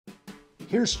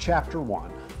Here's chapter 1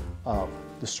 of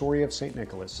The Story of St.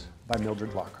 Nicholas by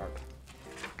Mildred Luckhardt.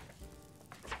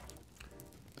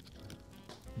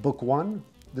 Book 1,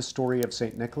 The Story of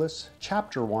St. Nicholas,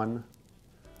 Chapter 1,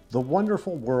 The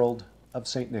Wonderful World of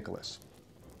St. Nicholas.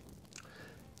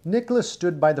 Nicholas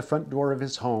stood by the front door of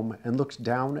his home and looked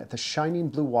down at the shining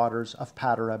blue waters of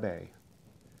Patara Bay.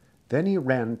 Then he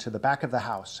ran to the back of the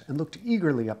house and looked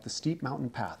eagerly up the steep mountain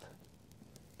path.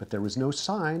 But there was no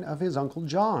sign of his Uncle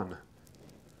John.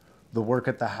 The work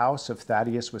at the house of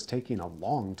Thaddeus was taking a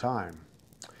long time.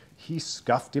 He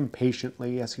scuffed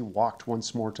impatiently as he walked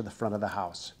once more to the front of the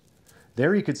house.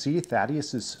 There he could see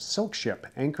Thaddeus's silk ship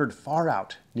anchored far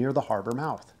out near the harbor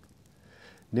mouth.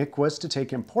 Nick was to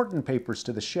take important papers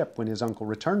to the ship when his uncle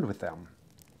returned with them.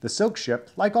 The silk ship,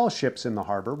 like all ships in the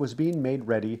harbor, was being made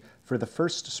ready for the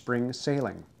first spring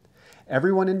sailing.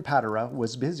 Everyone in Patara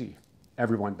was busy,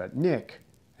 everyone but Nick,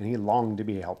 and he longed to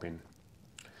be helping.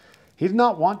 He did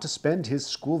not want to spend his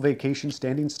school vacation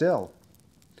standing still.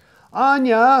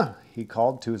 "Anya," he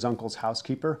called to his uncle's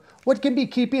housekeeper, "what can be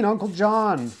keeping Uncle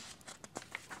John?"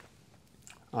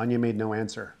 Anya made no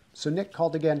answer, so Nick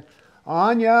called again.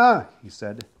 "Anya," he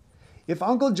said, "if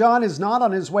Uncle John is not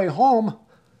on his way home,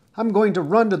 I'm going to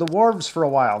run to the wharves for a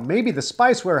while. Maybe the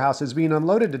spice warehouse is being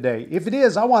unloaded today. If it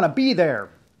is, I want to be there."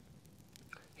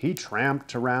 He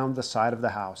tramped around the side of the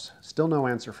house. Still no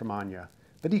answer from Anya,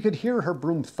 but he could hear her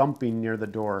broom thumping near the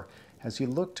door as he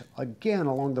looked again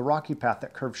along the rocky path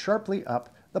that curved sharply up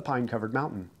the pine-covered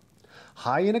mountain.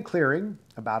 High in a clearing,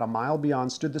 about a mile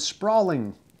beyond, stood the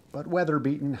sprawling but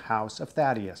weather-beaten house of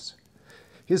Thaddeus.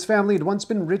 His family had once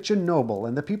been rich and noble,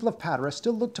 and the people of Patara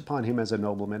still looked upon him as a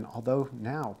nobleman, although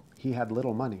now he had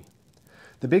little money.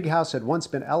 The big house had once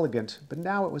been elegant, but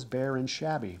now it was bare and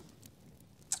shabby.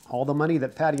 All the money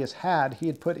that Thaddeus had, he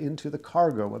had put into the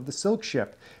cargo of the silk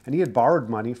ship, and he had borrowed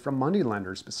money from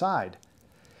moneylenders beside.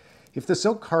 If the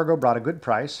silk cargo brought a good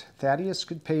price, Thaddeus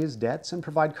could pay his debts and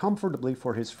provide comfortably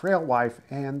for his frail wife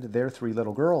and their 3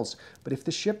 little girls. But if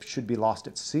the ship should be lost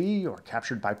at sea or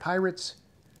captured by pirates,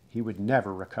 he would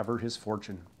never recover his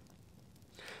fortune.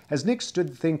 As Nick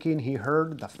stood thinking, he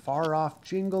heard the far-off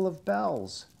jingle of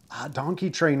bells. A donkey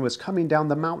train was coming down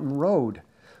the mountain road.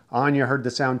 Anya heard the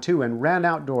sound too and ran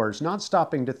outdoors, not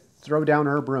stopping to throw down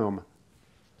her broom.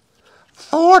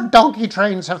 "4 donkey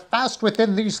trains have passed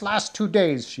within these last 2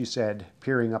 days, she said,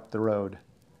 peering up the road.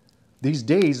 These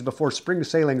days before spring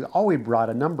sailings always brought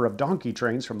a number of donkey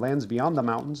trains from lands beyond the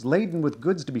mountains, laden with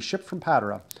goods to be shipped from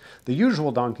Patara. The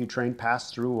usual donkey train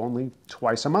passed through only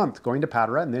twice a month, going to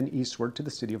Patara and then eastward to the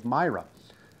city of Myra.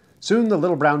 Soon the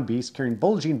little brown beast, carrying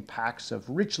bulging packs of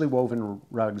richly woven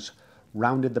rugs,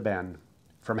 rounded the bend.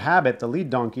 From habit, the lead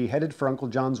donkey headed for Uncle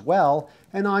John's well,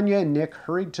 and Anya and Nick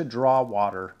hurried to draw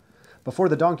water. Before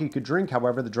the donkey could drink,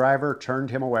 however, the driver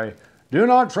turned him away. "Do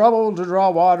not trouble to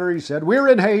draw water," he said. "We're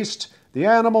in haste. The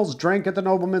animals drank at the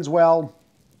nobleman's well."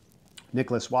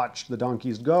 Nicholas watched the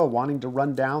donkeys go, wanting to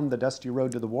run down the dusty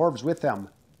road to the wharves with them.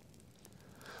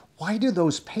 "Why do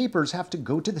those papers have to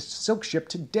go to the silk ship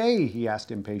today?" he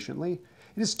asked impatiently.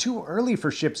 "It is too early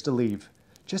for ships to leave.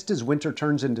 Just as winter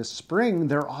turns into spring,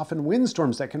 there are often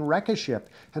windstorms that can wreck a ship,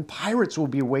 and pirates will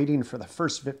be waiting for the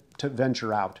first to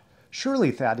venture out.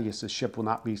 Surely Thaddeus's ship will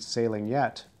not be sailing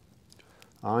yet."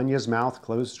 Anya's mouth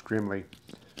closed grimly.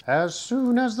 "As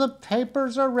soon as the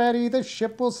papers are ready, the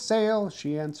ship will sail,"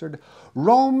 she answered.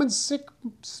 "Rome and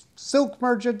silk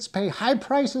merchants pay high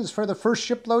prices for the first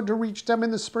shipload to reach them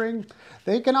in the spring.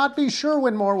 They cannot be sure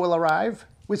when more will arrive.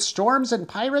 With storms and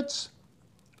pirates—"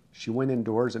 She went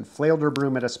indoors and flailed her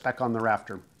broom at a speck on the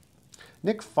rafter.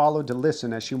 Nick followed to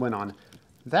listen as she went on.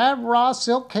 "That raw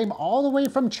silk came all the way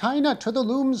from China to the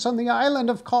looms on the island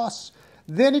of Kos.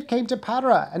 Then it came to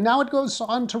Patara, and now it goes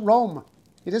on to Rome.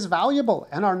 It is valuable,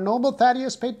 and our noble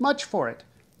Thaddeus paid much for it.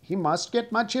 He must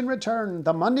get much in return.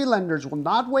 The moneylenders will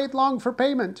not wait long for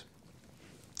payment."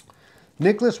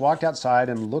 Nicholas walked outside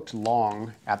and looked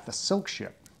long at the silk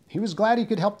ship. He was glad he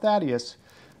could help Thaddeus,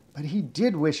 but he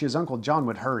did wish his Uncle John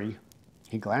would hurry.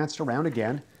 He glanced around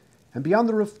again, and beyond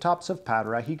the rooftops of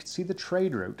Patara, he could see the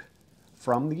trade route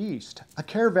from the east. A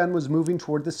caravan was moving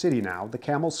toward the city now, the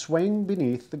camels swaying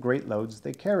beneath the great loads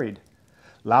they carried.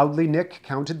 Loudly, Nick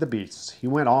counted the beasts. He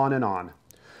went on and on.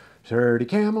 30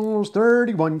 camels,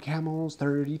 31 camels,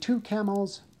 32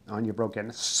 camels. Anya broke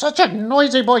in. "Such a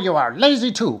noisy boy you are!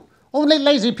 Lazy too! Only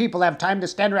lazy people have time to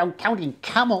stand around counting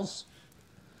camels."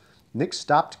 Nick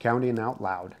stopped counting out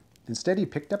loud. Instead, he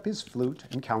picked up his flute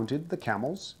and counted the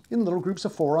camels in little groups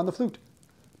of 4 on the flute.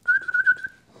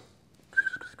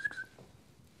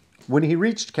 When he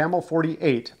reached camel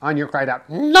 48, Anya cried out,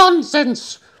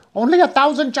 "Nonsense! Only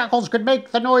 1,000 jackals could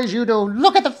make the noise you do.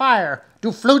 Look at the fire.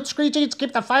 Do flute screechings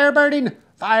keep the fire burning?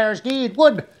 Fires need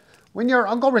wood. When your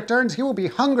uncle returns, he will be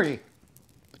hungry.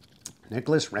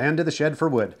 Nicholas ran to the shed for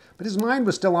wood, but his mind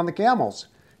was still on the camels.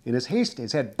 In his haste,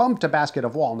 his head bumped a basket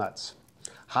of walnuts.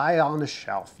 High on a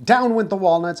shelf, down went the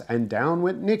walnuts, and down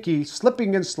went Nicky,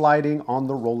 slipping and sliding on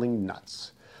the rolling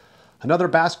nuts. Another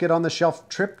basket on the shelf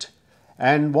tripped,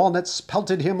 and walnuts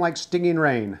pelted him like stinging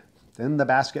rain. Then the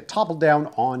basket toppled down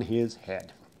on his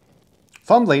head.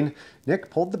 Fumbling, Nick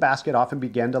pulled the basket off and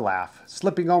began to laugh.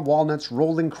 Slipping on walnuts,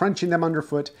 rolling, crunching them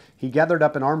underfoot, he gathered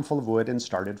up an armful of wood and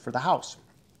started for the house.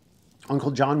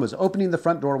 Uncle John was opening the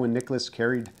front door when Nicholas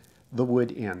carried the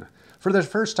wood in. For the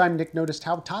first time, Nick noticed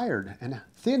how tired and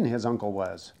thin his uncle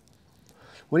was.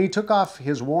 When he took off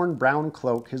his worn brown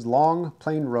cloak, his long,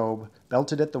 plain robe,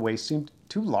 belted at the waist, seemed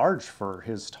too large for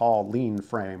his tall, lean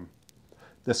frame.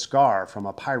 The scar from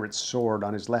a pirate's sword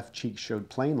on his left cheek showed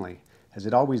plainly, as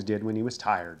it always did when he was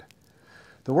tired.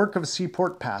 The work of a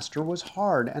seaport pastor was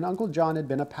hard, and Uncle John had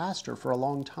been a pastor for a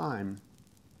long time.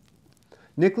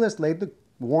 Nicholas laid the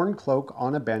worn cloak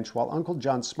on a bench while Uncle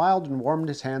John smiled and warmed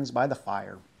his hands by the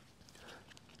fire.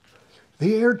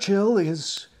 The air chill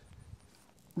is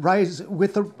rise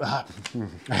with a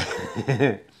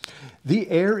The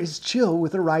air is chill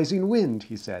with a rising wind,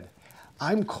 he said.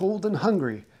 I'm cold and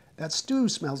hungry. That stew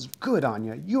smells good,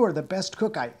 Anya. You are the best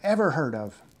cook I ever heard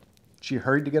of. She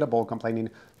hurried to get a bowl, complaining,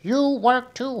 You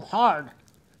work too hard.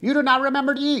 You do not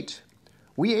remember to eat.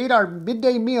 We ate our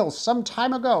midday meal some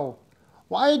time ago.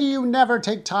 Why do you never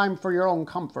take time for your own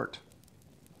comfort?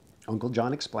 Uncle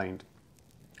John explained.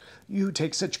 You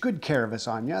take such good care of us,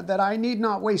 Anya, that I need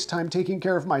not waste time taking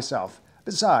care of myself.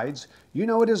 Besides, you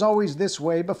know it is always this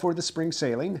way before the spring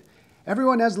sailing.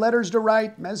 Everyone has letters to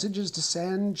write, messages to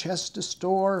send, chests to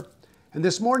store. And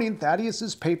this morning,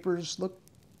 Thaddeus's papers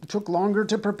took longer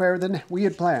to prepare than we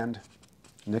had planned.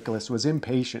 Nicholas was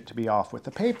impatient to be off with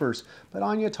the papers, but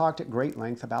Anya talked at great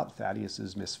length about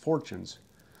Thaddeus's misfortunes.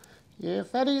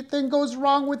 If anything goes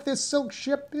wrong with this silk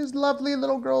ship, his lovely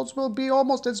little girls will be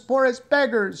almost as poor as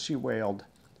beggars, she wailed.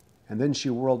 And then she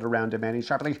whirled around, demanding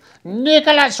sharply,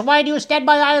 Nicholas, why do you stand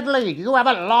by idly? You have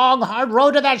a long, hard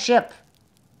road to that ship.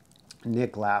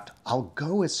 Nick laughed. I'll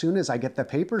go as soon as I get the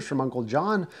papers from Uncle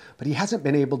John, but he hasn't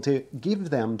been able to give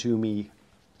them to me.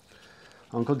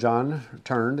 Uncle John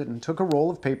turned and took a roll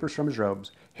of papers from his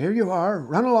robes. Here you are.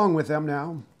 Run along with them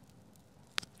now.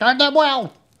 Turn them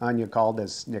well, Anya called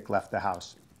as Nick left the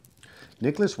house.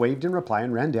 Nicholas waved in reply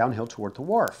and ran downhill toward the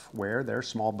wharf, where their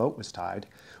small boat was tied.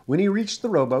 When he reached the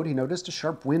rowboat, he noticed a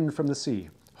sharp wind from the sea.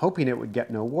 Hoping it would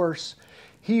get no worse,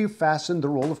 he fastened the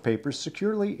roll of papers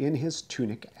securely in his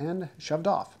tunic and shoved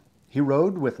off. He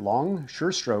rowed with long,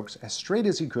 sure strokes as straight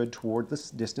as he could toward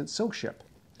the distant silk ship.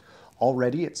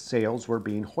 Already its sails were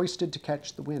being hoisted to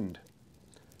catch the wind.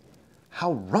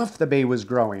 How rough the bay was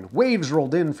growing! Waves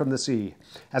rolled in from the sea.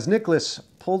 As Nicholas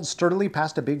pulled sturdily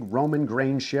past a big Roman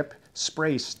grain ship,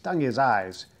 spray stung his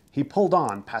eyes. He pulled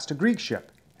on past a Greek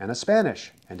ship, and a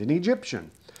Spanish, and an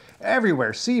Egyptian.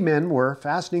 Everywhere seamen were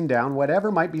fastening down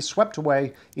whatever might be swept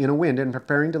away in a wind and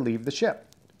preparing to leave the ship.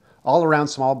 All around,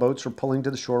 small boats were pulling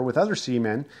to the shore with other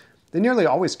seamen. They nearly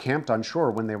always camped on shore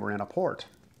when they were in a port.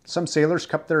 Some sailors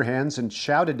cupped their hands and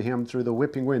shouted to him through the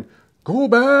whipping wind, Go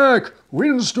back!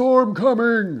 Windstorm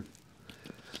coming!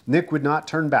 Nick would not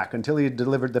turn back until he had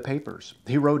delivered the papers.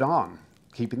 He rowed on,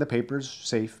 keeping the papers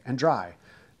safe and dry.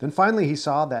 Then finally he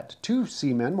saw that 2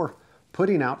 seamen were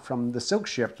putting out from the silk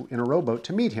ship in a rowboat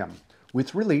to meet him.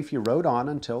 With relief, he rowed on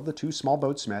until the 2 small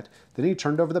boats met. Then he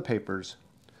turned over the papers.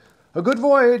 A good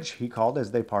voyage, he called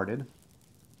as they parted.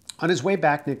 On his way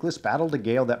back, Nicholas battled a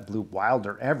gale that blew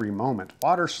wilder every moment.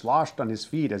 Water sloshed on his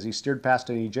feet as he steered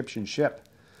past an Egyptian ship.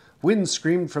 Wind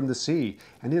screamed from the sea,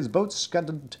 and his boat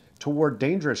scudded toward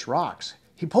dangerous rocks.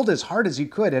 He pulled as hard as he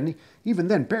could, and even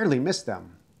then barely missed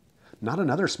them. Not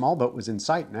another small boat was in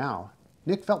sight now.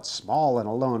 Nick felt small and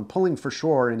alone, pulling for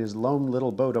shore in his lone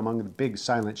little boat among the big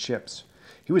silent ships.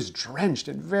 He was drenched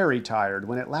and very tired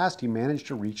when at last he managed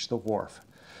to reach the wharf.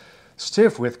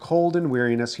 Stiff with cold and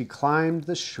weariness, he climbed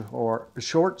the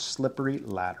short, slippery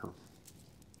ladder.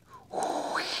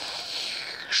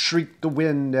 Shrieked the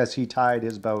wind as he tied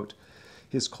his boat.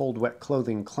 His cold, wet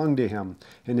clothing clung to him,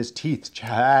 and his teeth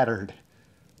chattered.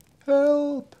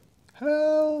 Help!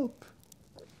 Help!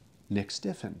 Nick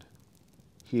stiffened.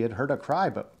 He had heard a cry,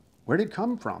 but where did it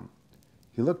come from?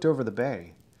 He looked over the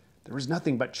bay. There was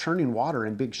nothing but churning water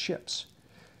and big ships.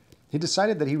 He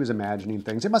decided that he was imagining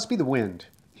things. It must be the wind.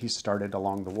 He started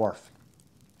along the wharf.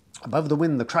 Above the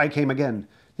wind, the cry came again.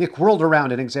 Nick whirled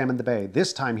around and examined the bay.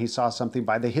 This time he saw something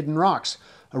by the hidden rocks.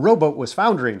 A rowboat was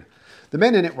foundering. The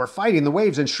men in it were fighting the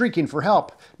waves and shrieking for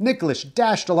help. Nicholas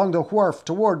dashed along the wharf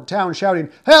toward town shouting,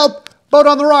 "Help! Boat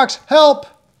on the rocks! Help!"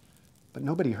 But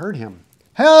nobody heard him.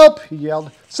 "Help!" he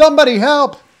yelled. "Somebody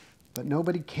help!" But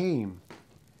nobody came.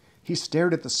 He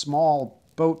stared at the small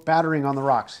boat battering on the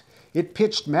rocks. It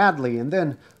pitched madly and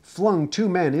then flung 2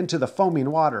 men into the foaming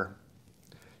water.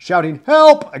 Shouting,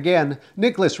 "Help!" again,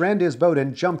 Nicholas ran to his boat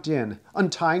and jumped in.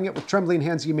 Untying it with trembling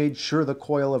hands, he made sure the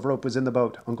coil of rope was in the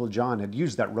boat. Uncle John had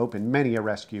used that rope in many a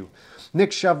rescue.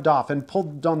 Nick shoved off and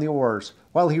pulled on the oars.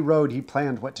 While he rowed, he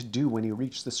planned what to do when he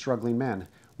reached the struggling men.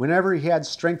 Whenever he had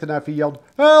strength enough, he yelled,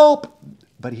 "Help!"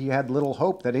 But he had little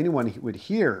hope that anyone would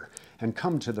hear and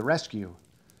come to the rescue.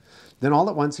 Then all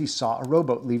at once he saw a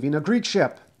rowboat leaving a Greek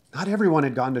ship. Not everyone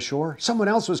had gone to shore. Someone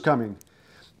else was coming.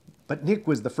 But Nick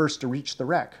was the first to reach the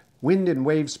wreck. Wind and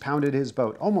waves pounded his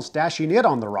boat, almost dashing it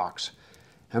on the rocks.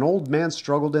 An old man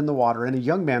struggled in the water, and a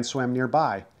young man swam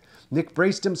nearby. Nick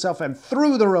braced himself and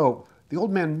threw the rope. The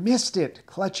old man missed it,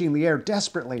 clutching the air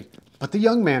desperately, but the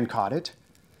young man caught it.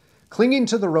 Clinging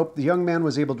to the rope, the young man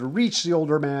was able to reach the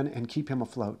older man and keep him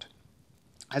afloat.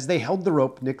 As they held the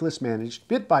rope, Nicholas managed,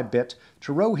 bit by bit,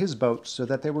 to row his boat so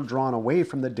that they were drawn away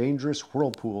from the dangerous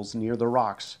whirlpools near the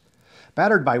rocks.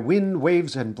 Battered by wind,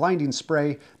 waves, and blinding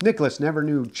spray, Nicholas never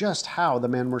knew just how the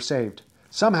men were saved.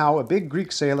 Somehow, a big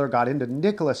Greek sailor got into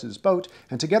Nicholas's boat,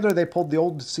 and together they pulled the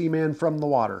old seaman from the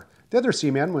water. The other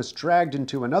seaman was dragged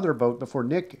into another boat before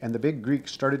Nick and the big Greek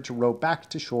started to row back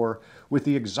to shore with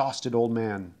the exhausted old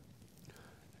man.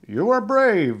 "You are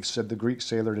brave," said the Greek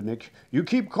sailor to Nick. "You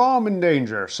keep calm in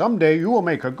danger. Someday you will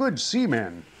make a good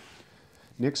seaman."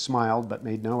 Nick smiled but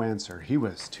made no answer. He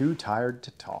was too tired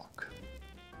to talk.